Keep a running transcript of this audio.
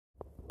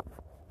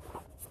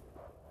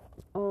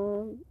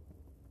Um,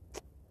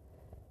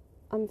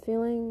 I'm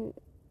feeling,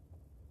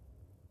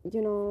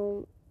 you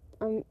know,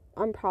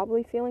 I'm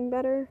probably feeling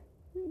better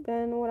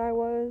than what I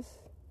was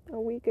a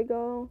week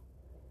ago.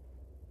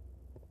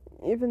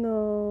 Even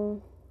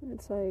though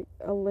it's like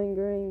a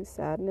lingering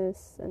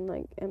sadness and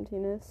like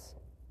emptiness.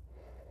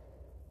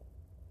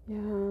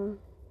 Yeah.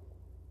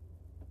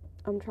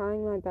 I'm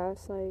trying my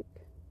best like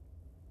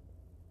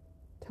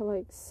to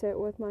like sit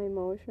with my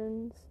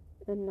emotions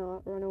and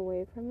not run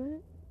away from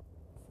it.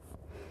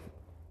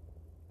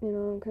 You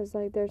know, because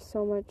like there's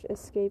so much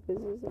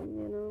escapism,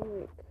 you know,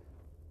 like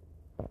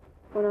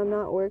when I'm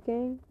not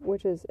working,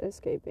 which is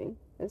escaping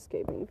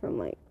from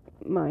like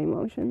my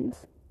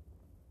emotions.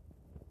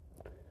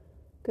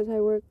 Because I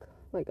work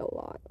like a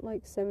lot,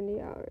 like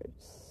 70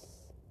 hours.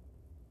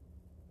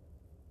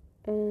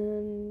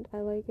 And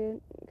I like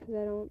it because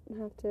I don't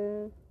have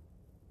to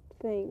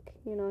think,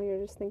 you know,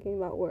 you're just thinking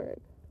about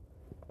work.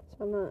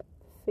 So I'm not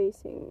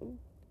facing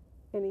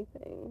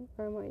anything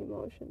or my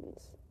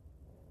emotions.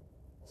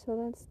 So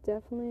that's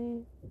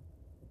definitely,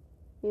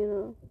 you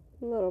know,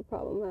 a little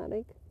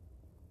problematic.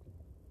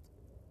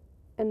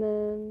 And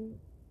then,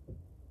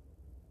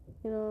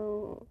 you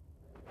know,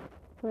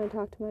 when I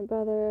talk to my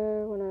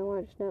brother, when I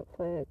watch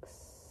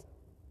Netflix,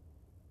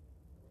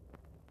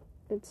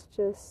 it's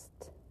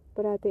just,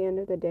 but at the end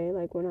of the day,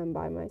 like when I'm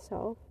by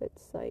myself,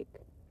 it's like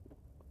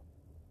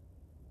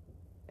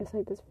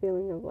this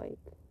feeling of like,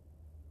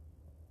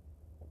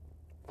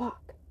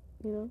 fuck,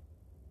 you know?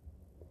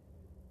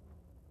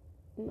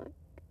 And like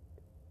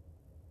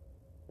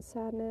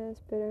sadness,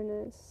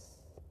 bitterness,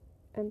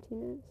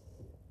 emptiness.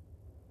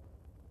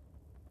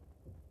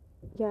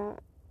 Yeah,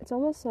 it's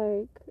almost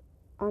like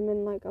I'm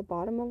in like a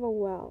bottom of a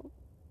well,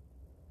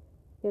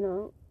 you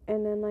know?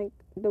 And then like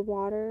the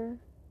water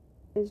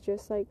is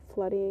just like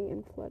flooding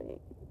and flooding.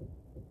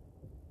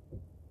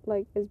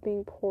 Like is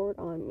being poured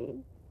on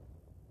me.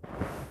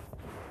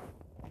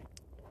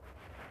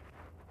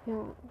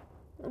 Yeah,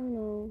 I don't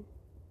know.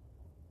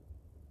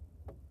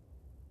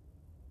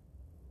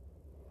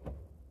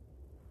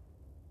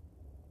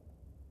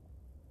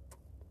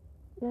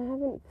 And I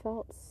haven't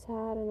felt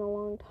sad in a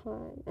long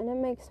time. And it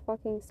makes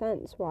fucking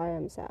sense why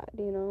I'm sad,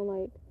 you know?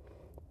 Like,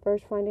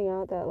 first finding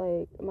out that,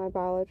 like, my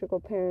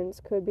biological parents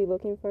could be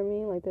looking for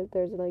me. Like, that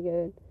there's, like,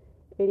 a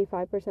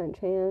 85%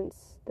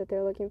 chance that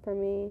they're looking for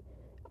me.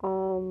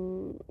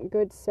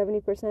 Good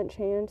 70%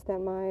 chance that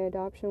my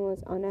adoption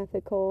was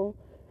unethical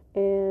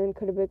and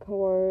could have been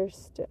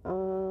coerced,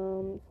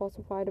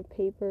 falsified of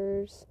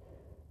papers.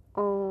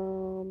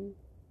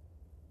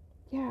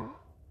 Yeah.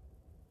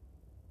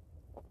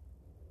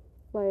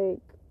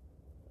 Like,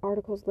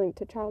 articles linked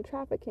to child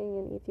trafficking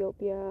in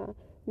Ethiopia,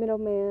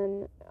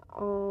 middleman,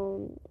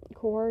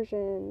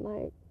 coercion,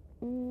 like,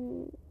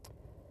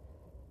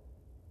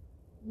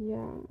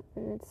 yeah,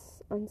 and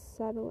it's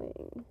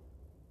unsettling.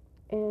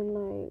 And,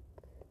 like,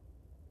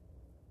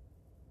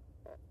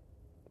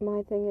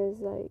 my thing is,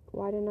 like,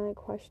 why didn't I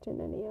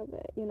question any of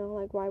it? You know,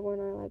 like, why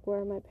weren't I, like,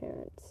 where are my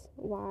parents?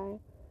 Why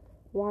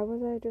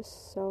was I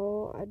just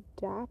so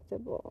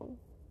adaptable?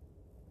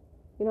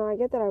 You know, I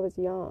get that I was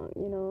young,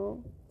 you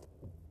know?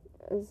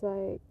 It's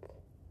like,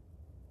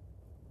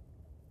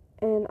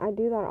 and I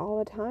do that all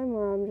the time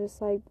where I'm just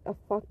like, a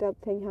fucked up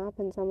thing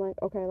happens. I'm like,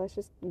 okay, let's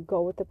just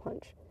go with the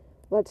punch.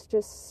 Let's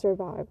just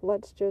survive.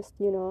 Let's just,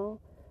 you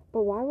know.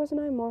 But why wasn't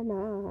I more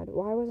mad?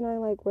 Why wasn't I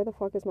like, where the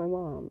fuck is my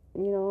mom?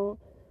 You know?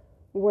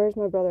 Where's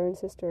my brother and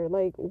sister?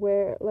 Like,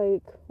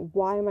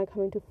 why am I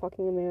coming to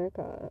fucking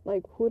America?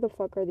 Like, who the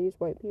fuck are these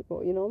white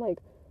people? You know? Like,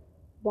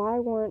 why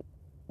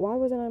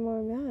wasn't I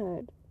more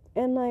mad?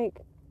 And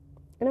like,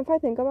 and if I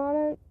think about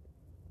it,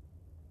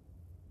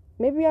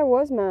 maybe I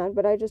was mad,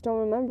 but I just don't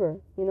remember,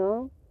 you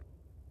know?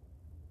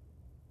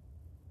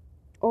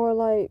 Or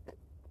like,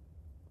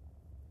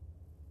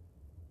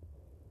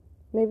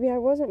 maybe I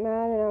wasn't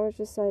mad and I was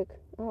just like,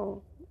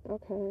 oh,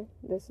 okay,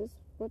 this is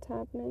what's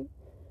happening,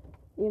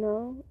 you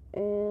know?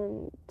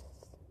 And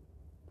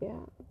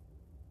yeah.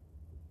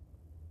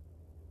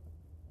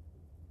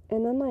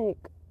 And then like,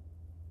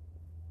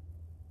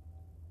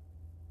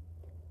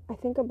 I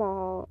think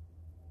about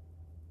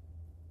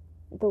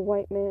the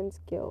white man's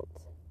guilt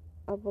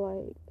of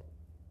like,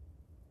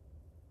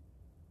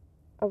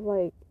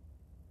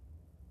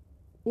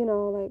 you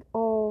know, like,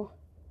 oh,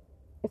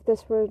 if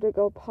this were to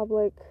go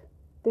public,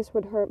 this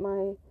would hurt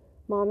my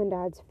mom and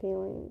dad's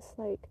feelings.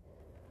 Like,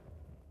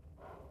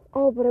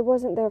 oh, but it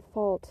wasn't their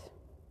fault,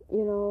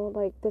 you know,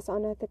 like this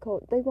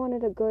unethical, they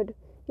wanted a good,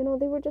 you know,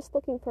 they were just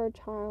looking for a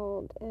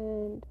child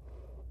and,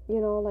 you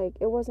know, like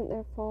it wasn't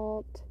their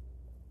fault.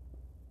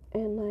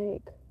 And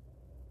like,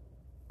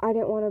 I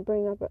didn't want to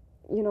bring up,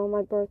 you know,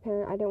 my birth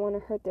parent, I didn't want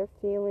to hurt their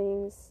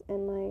feelings.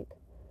 And like,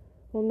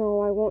 well,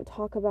 no, I won't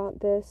talk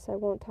about this, I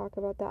won't talk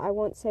about that, I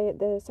won't say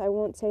this, I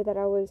won't say that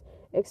I was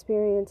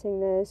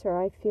experiencing this,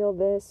 or I feel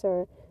this,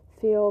 or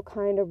feel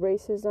kind of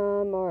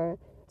racism, or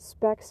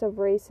specks of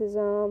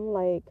racism.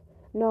 Like,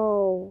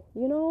 no,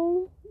 you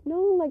know,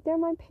 no, like they're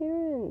my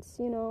parents,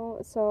 you know.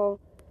 So,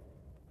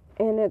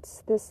 and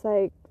it's this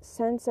like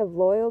sense of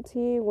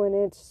loyalty when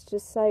it's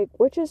just like,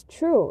 which is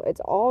true, it's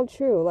all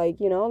true, like,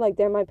 you know, like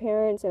they're my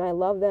parents and I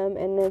love them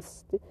and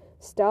this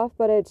stuff,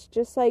 but it's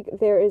just like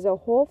there is a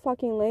whole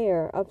fucking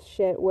layer of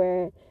shit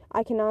where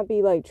I cannot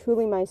be like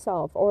truly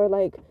myself or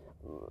like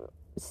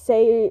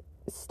say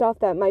stuff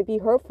that might be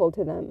hurtful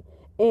to them,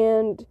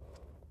 and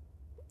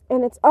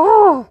it's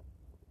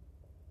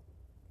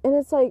and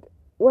it's like,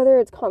 whether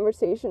it's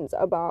conversations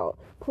about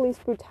police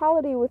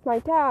brutality with my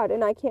dad,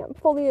 and I can't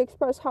fully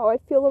express how I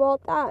feel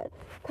about that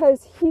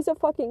because he's a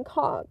fucking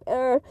cop,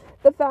 or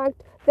the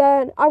fact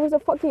that I was a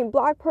fucking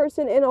black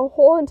person in a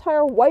whole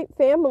entire white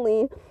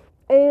family,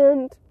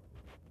 and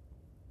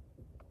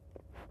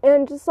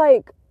just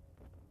like,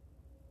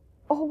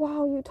 oh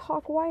wow, you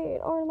talk white,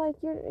 or like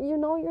you're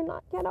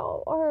not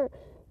ghetto, or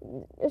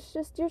it's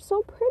just, you're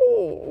so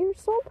pretty.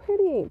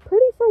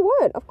 Pretty for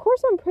what? Of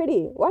course I'm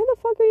pretty. Why the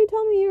fuck are you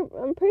telling me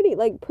I'm pretty?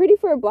 Like, pretty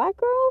for a black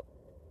girl?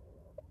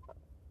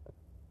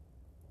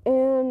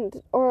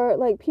 And, or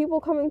like people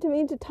coming to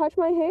me to touch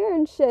my hair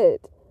and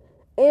shit.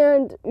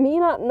 And me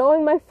not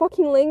knowing my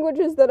fucking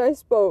languages that I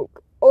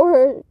spoke.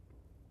 Or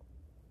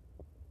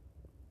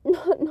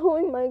not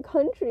knowing my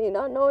country,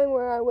 not knowing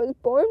where I was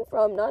born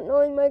from, not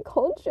knowing my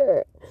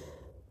culture.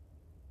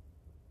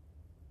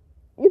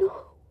 You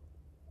know?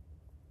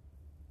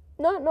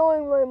 Not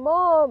knowing my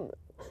mom.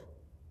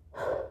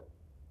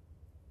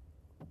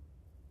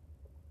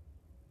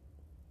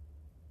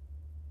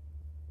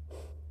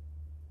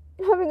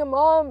 Having a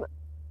mom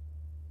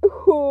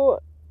who,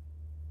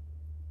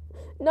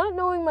 not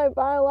knowing my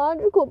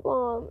biological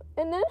mom,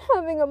 and then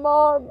having a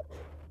mom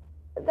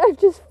that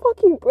just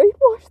fucking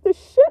brainwashed the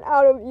shit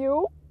out of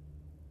you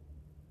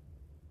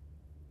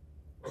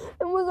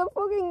and was a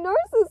fucking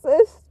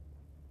narcissist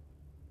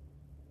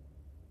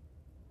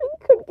and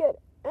could get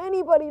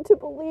anybody to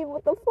believe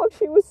what the fuck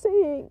she was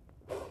saying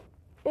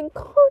and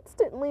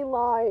constantly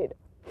lied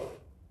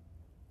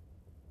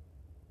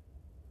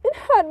and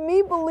had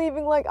me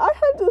believing like I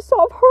had to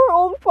solve her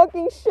own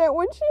fucking shit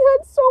when she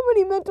had so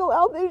many mental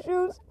health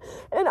issues,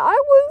 and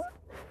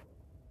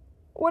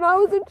when I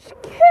was a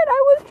kid,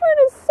 I was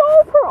trying to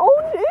solve her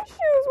own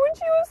issues when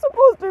she was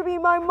supposed to be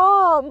my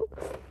mom.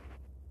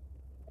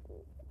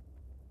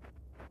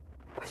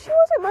 But she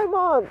wasn't my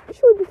mom.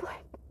 She would be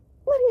like,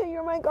 Lydia,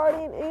 you're my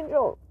guardian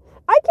angel.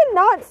 I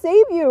cannot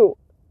save you.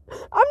 I'm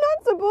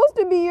not supposed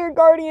to be your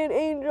guardian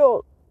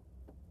angel.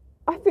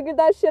 I figured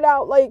that shit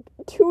out like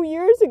 2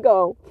 years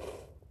ago.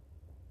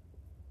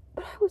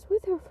 But I was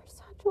with her for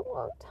such a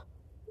long time.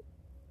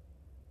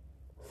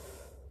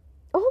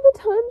 All the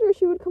times where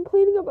she would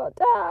complaining about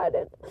dad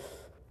and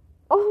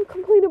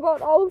complain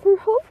about all of her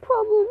health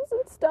problems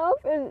and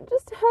stuff, and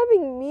just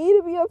having me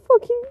to be a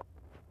fucking,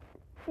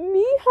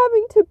 me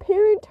having to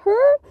parent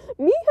her,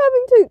 me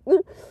having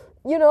to,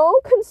 you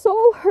know,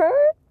 console her,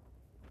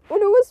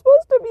 when it was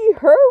supposed to be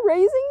her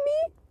raising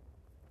me.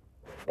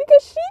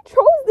 Because she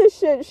chose this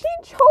shit. She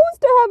chose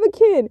to have a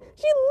kid.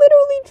 She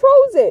literally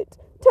chose it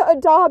to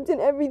adopt and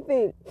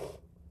everything.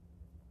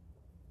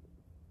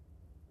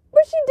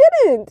 But she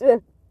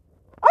didn't.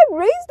 I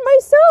raised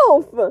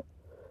myself.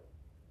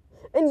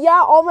 And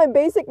yeah, all my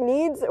basic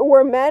needs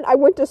were met. I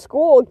went to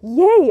school.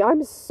 Yay,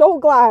 I'm so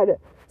glad.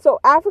 So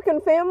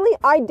African family,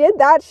 I did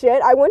that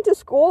shit. I went to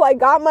school. I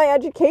got my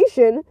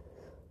education.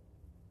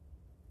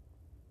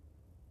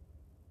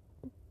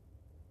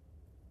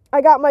 I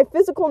got my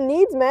physical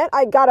needs met.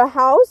 I got a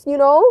house, you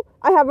know.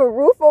 I have a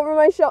roof over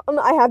my shoulder.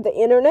 I have the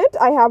internet.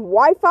 I have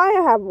Wi-Fi.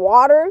 I have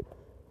water.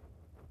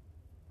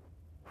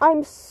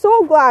 I'm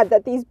so glad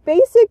that these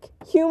basic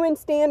human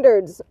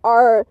standards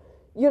are,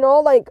 you know,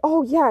 like,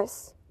 oh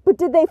yes. But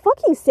did they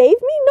fucking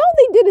save me? No,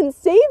 they didn't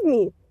save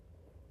me.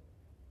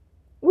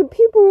 When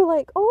people were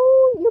like,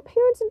 oh, your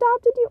parents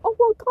adopted you. Oh,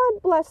 well,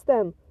 God bless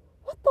them.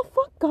 What the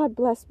fuck, God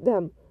bless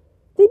them?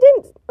 They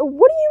didn't.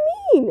 What do you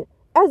mean?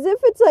 As if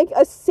it's like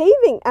a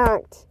saving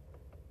act.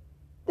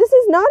 This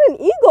is not an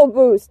ego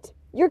boost.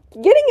 You're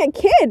getting a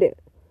kid.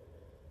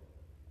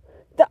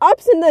 The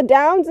ups and the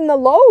downs and the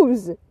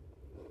lows.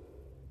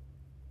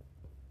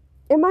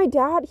 And my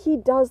dad, he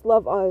does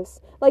love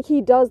us. Like,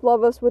 he does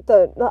love us with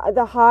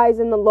the highs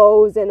and the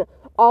lows and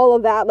all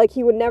of that. Like,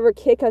 he would never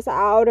kick us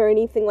out or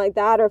anything like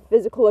that, or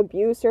physical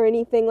abuse or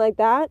anything like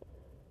that.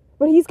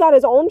 But he's got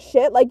his own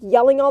shit, like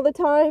yelling all the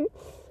time.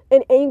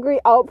 And angry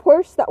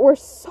outbursts that were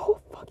so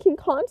fucking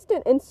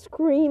constant, and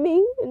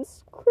screaming and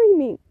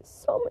screaming.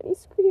 So many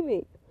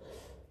screaming.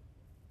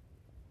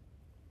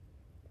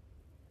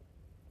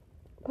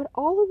 But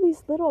all of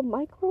these little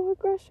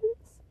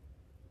microaggressions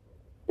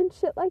and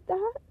shit like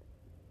that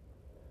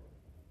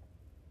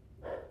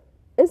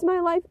is my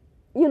life,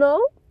 you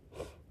know?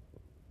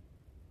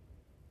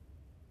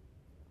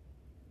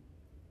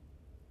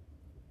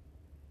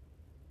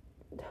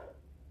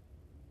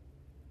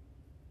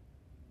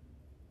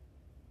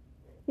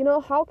 You know,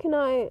 how can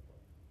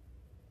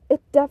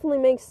it definitely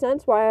makes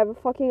sense why I have a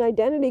fucking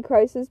identity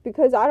crisis,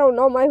 because I don't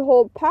know my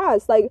whole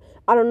past. Like,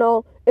 I don't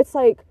know. It's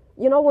like,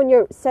 you know, when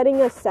you're setting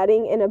a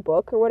setting in a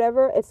book or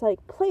whatever, it's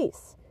like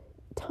place,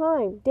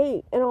 time,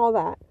 date, and all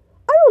that.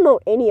 I don't know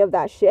any of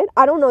that shit.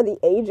 I don't know the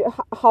age,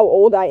 how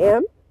old I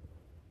am.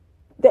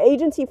 The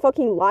agency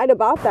fucking lied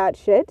about that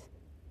shit.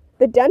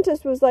 The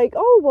dentist was like,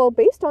 oh, well,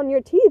 based on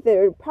your teeth,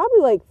 they're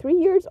probably like 3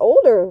 years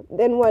older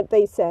than what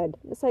they said.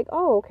 It's like,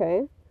 oh,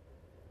 okay.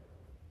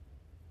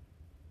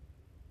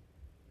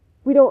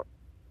 We don't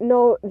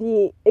know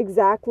the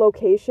exact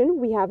location.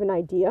 We have an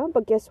idea.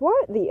 But guess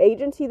what? The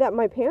agency that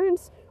my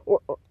parents were,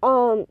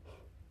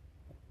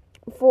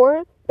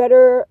 for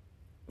Better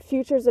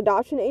Futures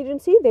Adoption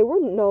Agency, they were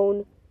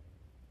known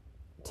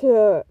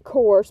to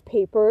coerce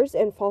papers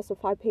and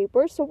falsify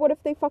papers. So what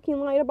if they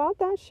fucking lied about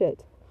that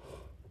shit?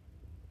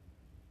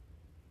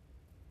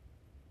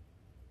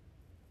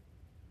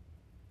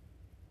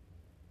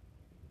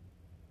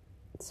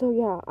 So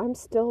yeah, I'm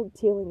still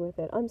dealing with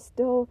it. I'm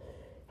still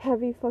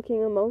heavy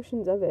fucking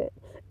emotions of it.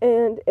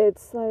 And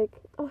it's like,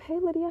 oh, hey,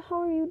 Lydia,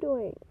 how are you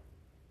doing?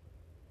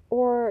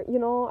 Or, you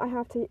know, I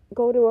have to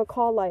go to a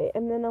call light,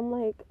 and then I'm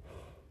like,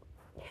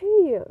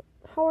 hey,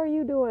 how are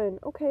you doing?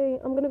 Okay,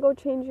 I'm gonna go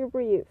change your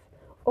brief.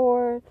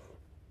 Or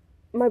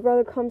my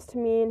brother comes to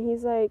me and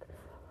he's like,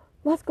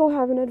 let's go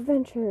have an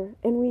adventure,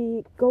 and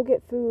we go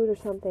get food or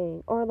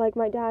something. Or like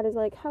my dad is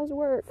like, how's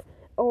work?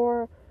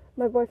 Or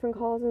my boyfriend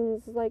calls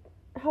and is like,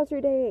 how's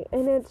your day?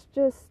 And it's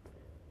just,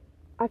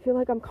 I feel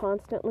like I'm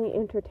constantly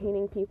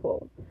entertaining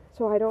people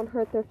so I don't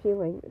hurt their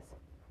feelings.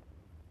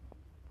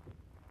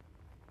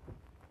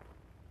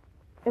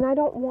 And I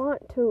don't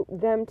want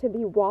them to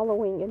be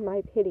wallowing in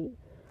my pity,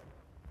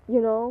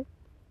 you know?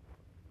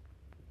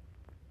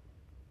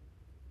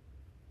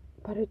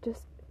 But it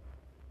just,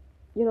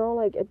 you know,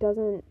 like it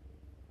doesn't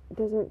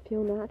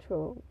feel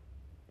natural.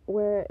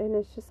 And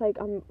it's just like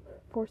I'm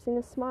forcing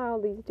a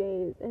smile these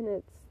days, and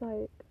it's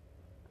like,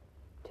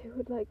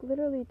 dude, like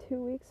literally 2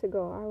 weeks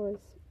ago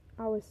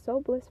I was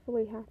so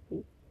blissfully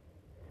happy.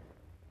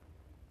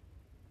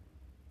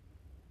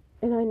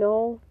 And I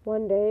know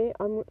one day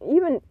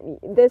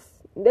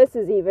this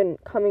is even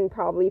coming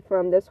probably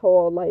from this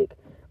whole like,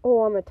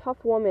 oh, I'm a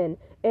tough woman,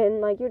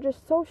 and like, you're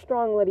just so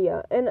strong,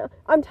 Lydia. And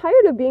I'm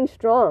tired of being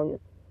strong.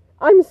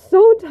 I'm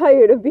so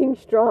tired of being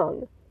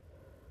strong.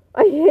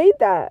 I hate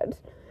that.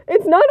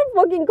 It's not a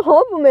fucking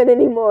compliment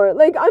anymore.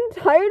 Like, I'm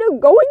tired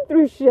of going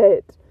through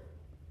shit.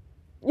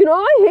 You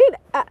know,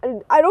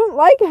 I don't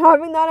like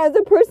having that as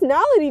a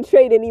personality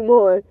trait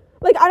anymore.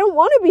 Like, I don't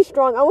want to be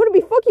strong. I want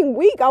to be fucking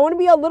weak. I want to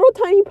be a little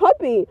tiny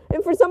puppy.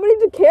 And for somebody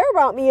to care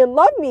about me and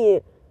love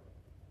me.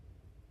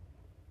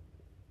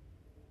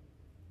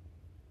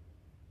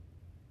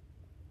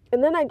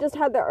 And then I just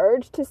had the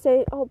urge to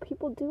say, oh,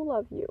 people do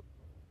love you.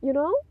 You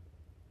know?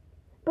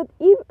 But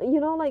even, you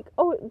know, like,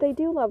 oh, they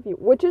do love you.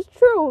 Which is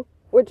true.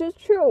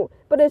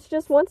 But it's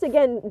just, once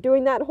again,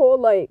 doing that whole,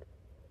 like,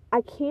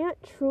 I can't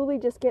truly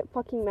just get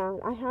fucking mad.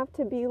 I have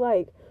to be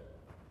like,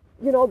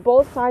 you know,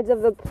 both sides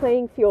of the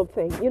playing field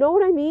thing. You know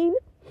what I mean?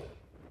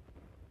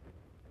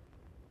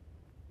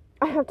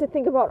 I have to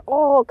think about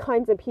all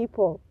kinds of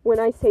people when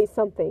I say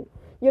something.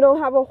 You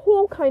know, have a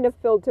whole kind of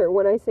filter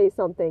when I say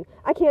something.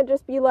 I can't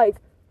just be like,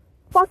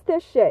 fuck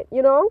this shit,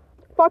 you know?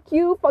 Fuck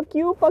you, fuck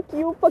you, fuck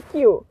you, fuck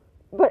you.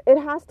 But it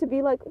has to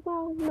be like,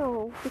 well,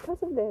 no,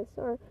 because of this.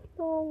 Or,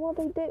 no, well,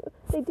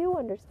 they do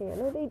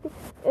understand. Or they do.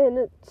 And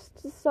it's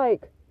just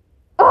like,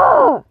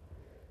 ah!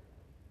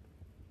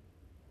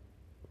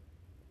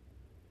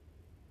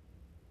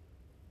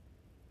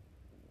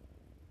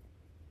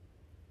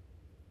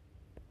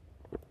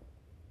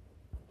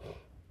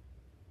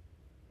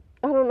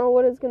 I don't know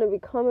what is going to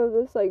become of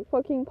this, like,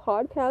 fucking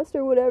podcast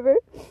or whatever.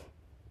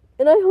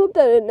 And I hope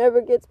that it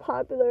never gets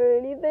popular or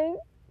anything.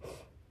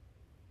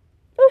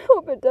 I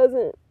hope it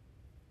doesn't.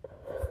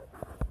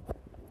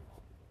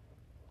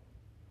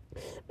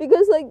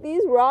 Because, like,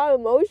 these raw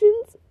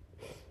emotions,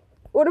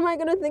 what am I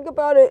going to think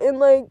about it in,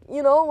 like,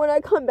 you know, when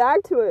I come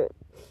back to it?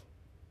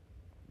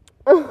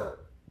 Am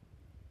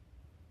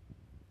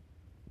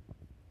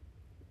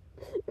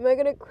I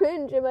going to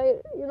cringe? Am I,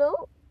 you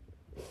know?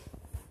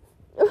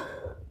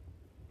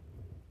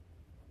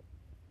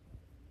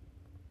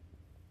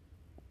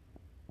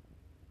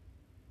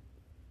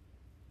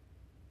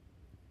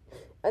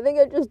 I think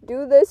I just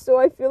do this so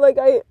I feel like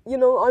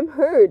I'm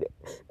heard.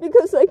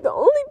 Because, like, the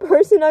only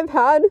person I've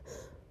had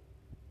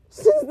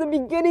since the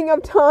beginning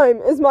of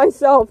time is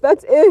myself.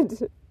 That's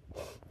it.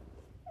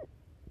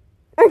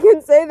 I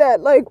can say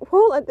that, like,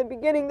 well, at the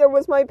beginning there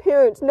was my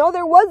parents. No,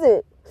 there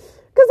wasn't.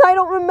 Because I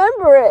don't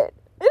remember it.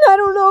 And I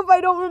don't know if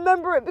I don't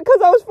remember it because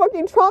I was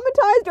fucking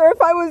traumatized or if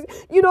I was,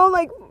 you know,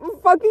 like,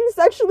 fucking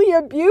sexually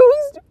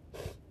abused.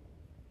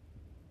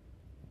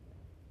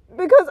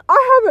 Because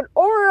I have an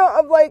aura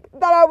of, like,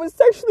 that I was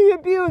sexually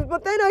abused.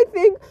 But then I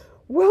think,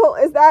 well,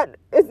 is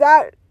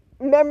that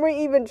memory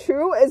even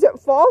true? Is it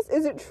false?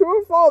 Is it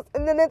true or false?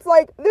 And then it's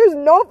like, there's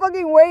no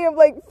fucking way of,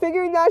 like,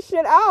 figuring that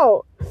shit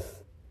out.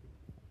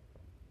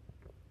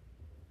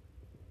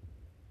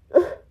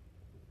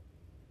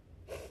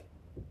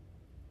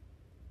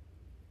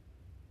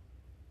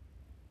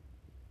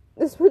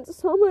 This went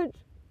so much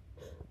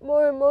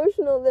more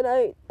emotional than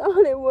I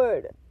thought it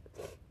would.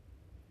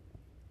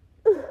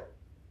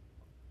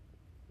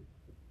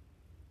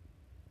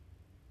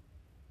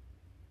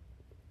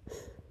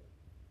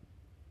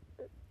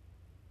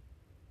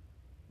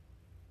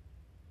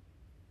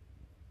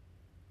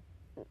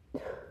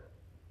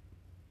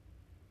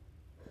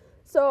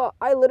 So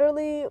I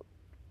literally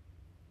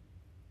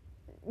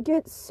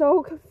get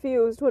so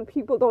confused when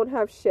people don't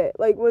have shit.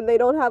 Like, when they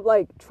don't have,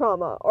 like,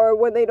 trauma, or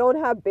when they don't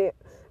have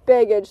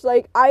baggage.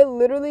 Like, I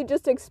literally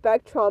just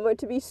expect trauma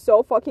to be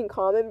so fucking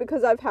common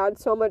because I've had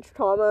so much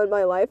trauma in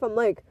my life. I'm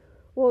like,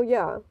 well,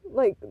 yeah,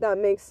 like, that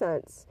makes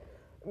sense.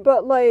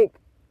 But, like,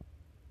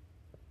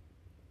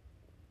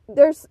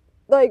 there's,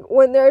 like,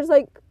 when there's,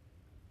 like,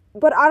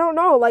 but I don't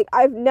know, like,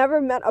 I've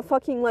never met a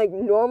fucking, like,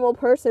 normal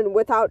person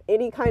without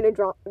any kind of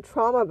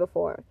trauma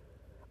before.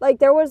 Like,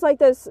 there was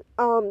this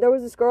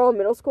girl in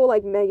middle school,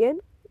 like, Megan.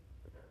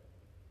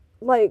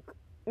 Like,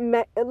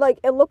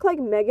 it looked like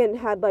Megan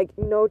had, like,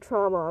 no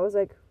trauma. I was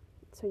like,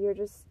 so you're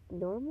just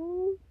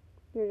normal?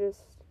 You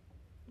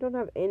don't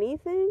have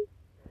anything?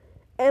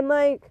 And,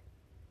 like,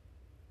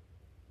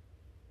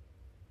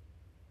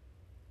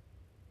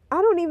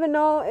 I don't even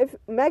know if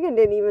Megan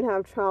didn't even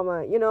have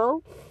trauma, you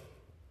know?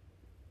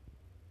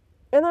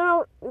 And then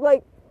I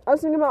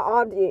was thinking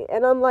about Abdi,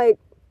 and I'm like,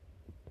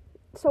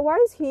 so why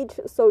is he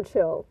so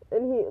chill?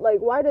 And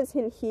why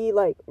doesn't he,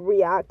 like,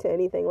 react to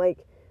anything?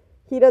 Like,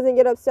 he doesn't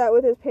get upset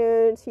with his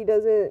parents, he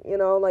doesn't,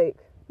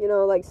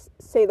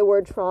 say the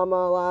word trauma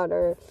a lot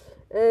or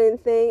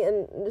anything,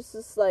 and it's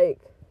just, like,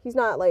 he's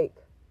not, like,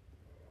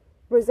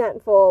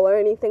 resentful or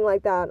anything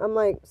like that. I'm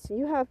like, so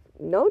you have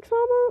no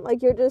trauma?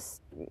 Like, you're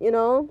just,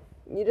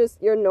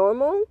 you're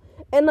normal?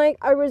 And, like,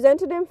 I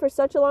resented him for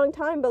such a long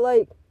time, but,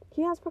 like,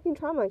 he has fucking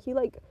trauma. He,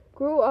 like,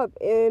 grew up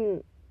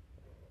in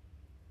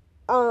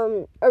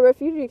a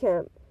refugee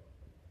camp.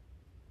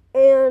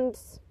 And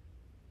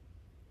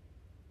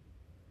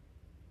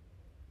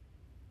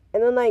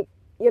then, like,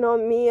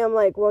 me, I'm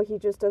like, well, he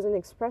just doesn't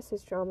express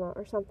his trauma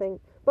or something.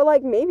 But,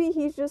 like, maybe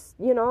he's just,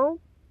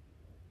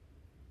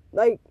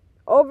 like,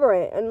 over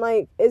it and,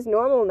 like, is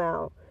normal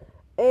now.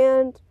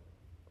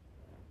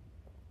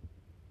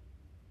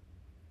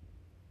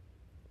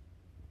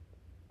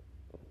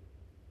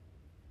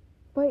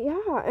 But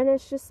yeah, and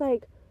it's just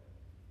like,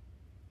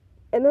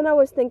 and then I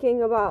was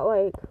thinking about,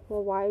 like,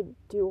 well, why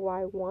do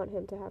I want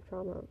him to have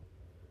trauma?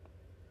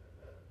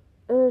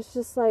 And it's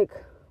just like,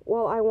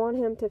 well, I want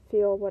him to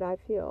feel what I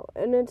feel.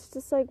 And it's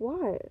just like,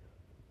 why?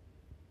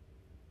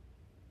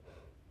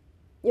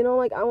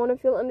 Like, I want to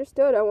feel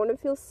understood. I want to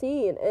feel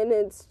seen. And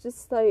it's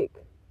just like,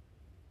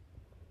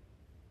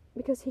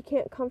 because he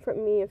can't comfort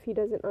me if he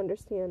doesn't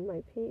understand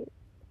my pain.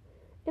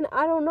 And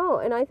I don't know.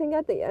 And I think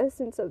at the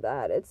essence of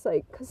that, it's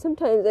like, because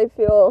sometimes I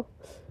feel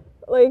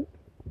like,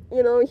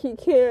 he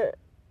can't,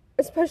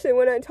 especially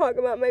when I talk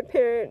about my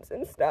parents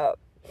and stuff.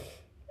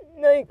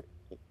 Like,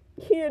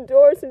 he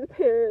adores his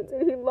parents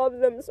and he loves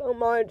them so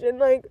much. And,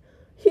 like,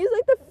 he's,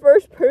 like, the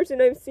first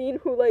person I've seen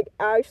who, like,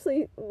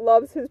 actually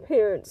loves his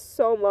parents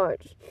so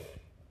much.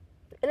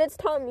 And it's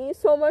taught me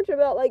so much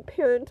about, like,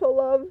 parental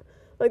love.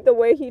 Like, the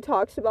way he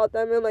talks about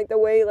them and, like, the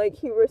way, like,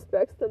 he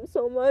respects them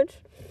so much.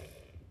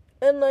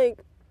 And,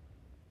 like,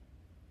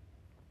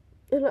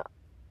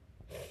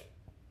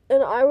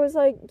 and I was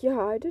like, yeah,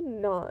 I did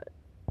not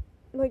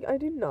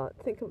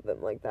think of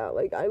them like that.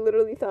 Like, I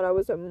literally thought I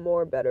was a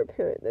more better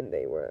parent than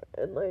they were.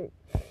 And, like,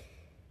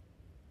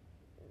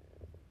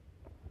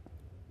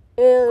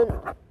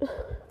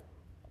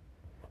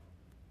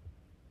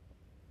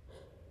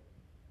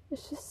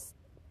 it's just,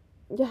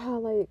 yeah,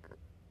 like,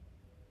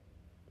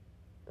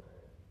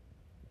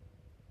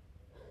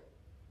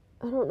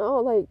 I don't know,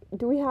 like,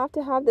 do we have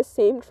to have the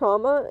same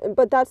trauma?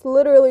 But that's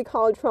literally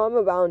called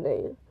trauma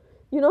bonding,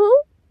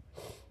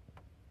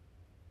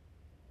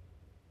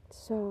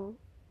 So,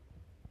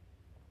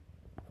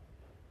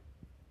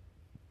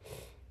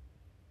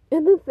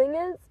 and the thing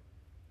is,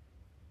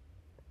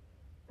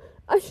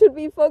 I should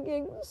be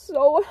fucking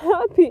so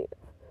happy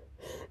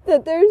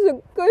that there's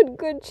a good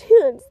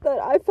chance that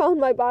I found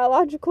my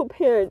biological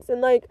parents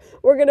and, like,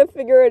 we're gonna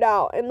figure it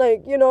out. And,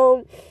 like,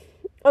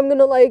 I'm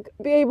gonna, like,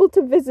 be able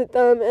to visit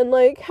them and,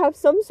 like, have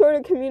some sort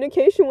of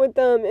communication with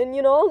them. And,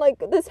 like,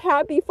 this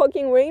happy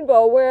fucking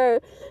rainbow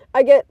where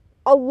I get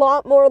a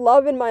lot more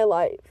love in my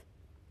life.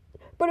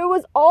 But it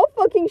was all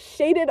fucking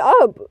shaded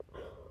up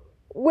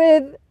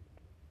with,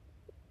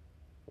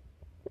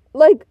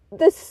 like,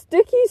 this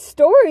sticky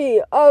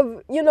story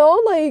of,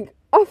 like,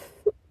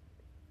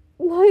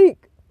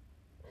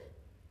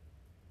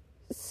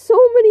 so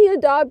many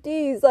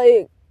adoptees.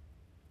 Like,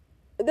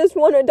 this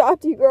one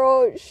adoptee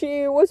girl,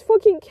 she was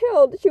fucking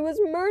killed. She was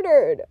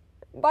murdered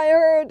by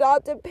her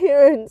adoptive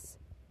parents.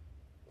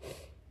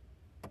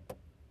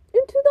 In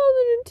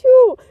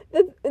 2002,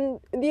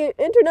 the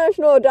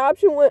international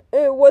adoption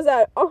was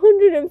at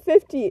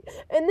 150,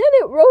 and then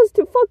it rose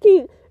to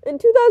fucking, in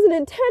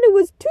 2010, it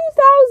was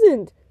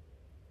 2,000.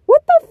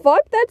 What the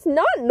fuck? That's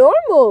not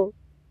normal.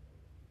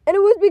 And it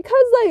was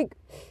because, like,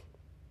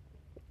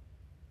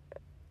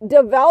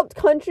 developed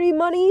country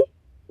money,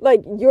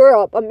 like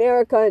Europe,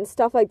 America, and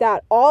stuff like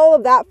that, all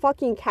of that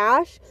fucking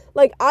cash,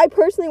 like, I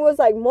personally was,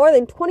 like, more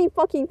than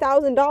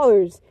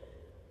 $20,000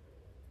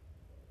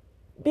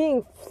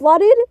 being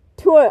flooded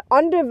to an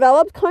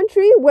undeveloped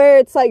country where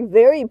it's, like,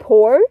 very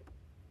poor,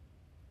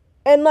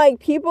 and, like,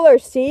 people are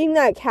seeing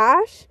that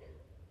cash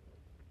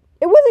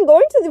It wasn't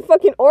going to the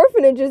fucking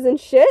orphanages and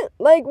shit.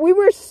 Like, we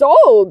were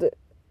sold.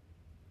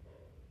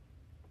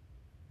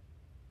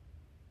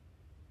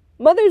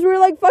 Mothers were,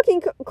 like,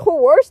 fucking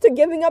coerced to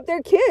giving up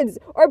their kids.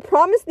 Or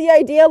promised the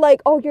idea,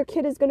 like, oh, your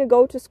kid is going to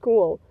go to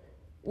school.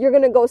 You're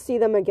going to go see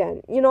them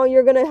again. You know,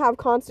 you're going to have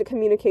constant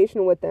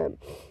communication with them.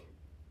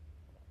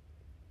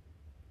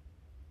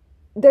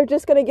 They're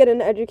just going to get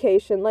an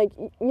education. Like,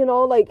 you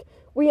know, like,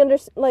 we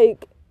understand,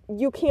 like,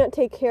 you can't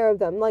take care of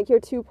them. Like,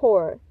 you're too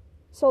poor.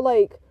 So,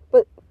 like,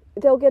 but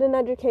they'll get an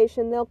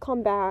education. They'll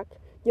come back.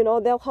 You know,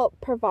 they'll help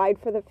provide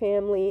for the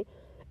family.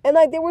 And,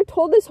 like, they were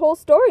told this whole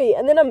story.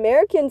 And then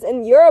Americans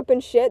in Europe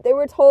and shit, they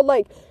were told,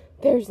 like,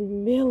 there's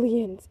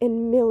millions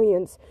and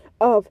millions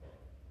of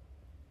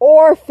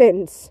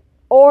orphans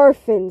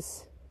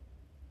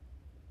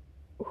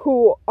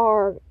who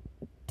are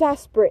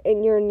desperate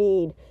in your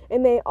need.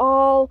 And they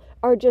all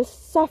are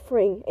just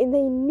suffering. And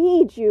they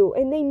need you.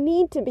 And they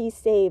need to be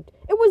saved.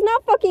 It was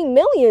not fucking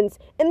millions.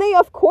 And they,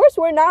 of course,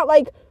 were not,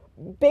 like,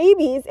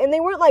 babies. And they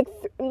weren't, like,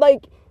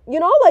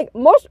 you know, like,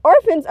 most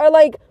orphans are,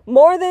 like,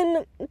 more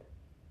than...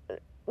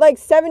 like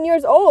 7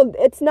 years old.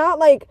 It's not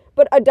like,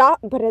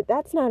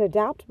 that's not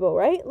adaptable,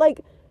 right?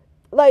 Like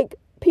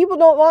people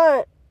don't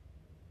want,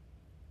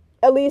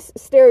 at least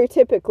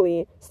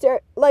stereotypically,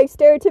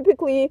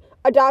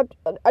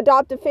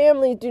 adoptive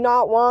families do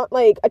not want,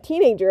 like, a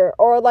teenager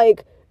or,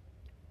 like,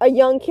 a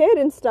young kid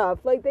and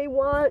stuff. Like, they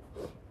want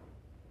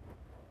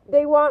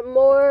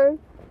more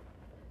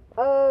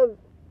of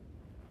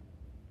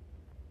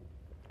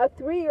a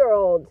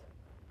 3-year-old.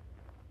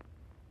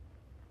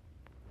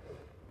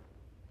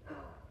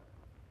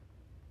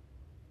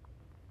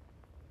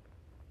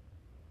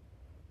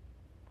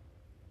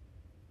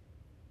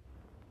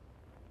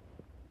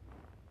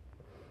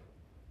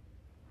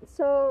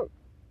 So,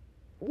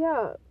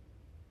 yeah.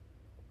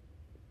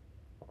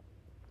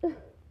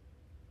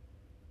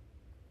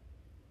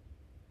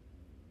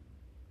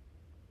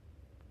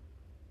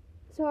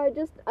 So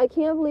I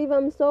can't believe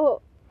I'm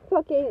so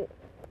fucking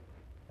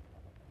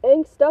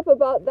angst up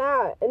about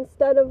that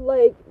instead of,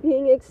 like,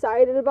 being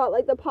excited about,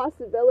 like, the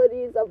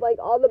possibilities of, like,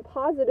 all the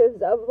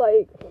positives of,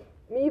 like,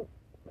 me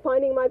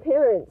finding my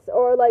parents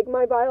or, like,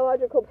 my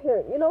biological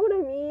parent. You know what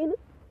I mean?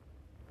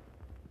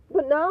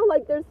 But now,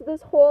 like, there's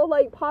this whole,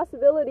 like,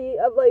 possibility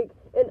of, like,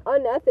 an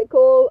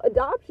unethical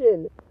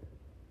adoption.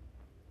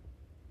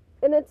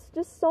 And it's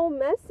just so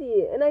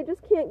messy. And I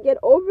just can't get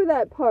over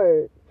that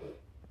part.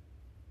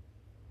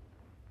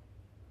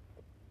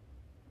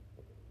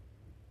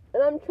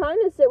 And I'm trying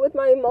to sit with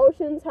my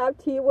emotions, have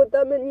tea with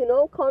them, and, you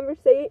know,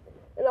 conversate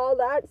and all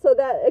that so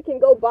that it can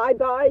go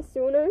bye-bye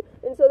sooner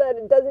and so that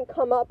it doesn't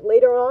come up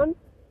later on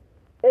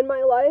in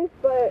my life.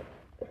 But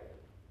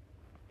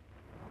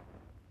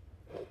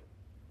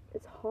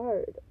it's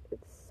hard.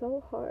 It's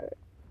so hard.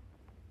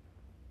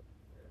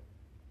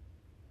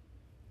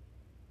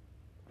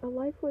 A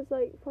life was,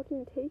 like,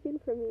 fucking taken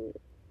from me.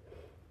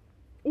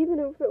 Even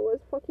if it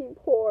was fucking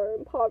poor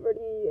and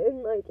poverty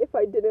and, like, if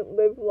I didn't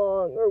live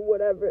long or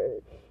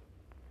whatever,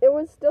 it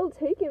was still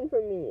taken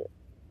from me.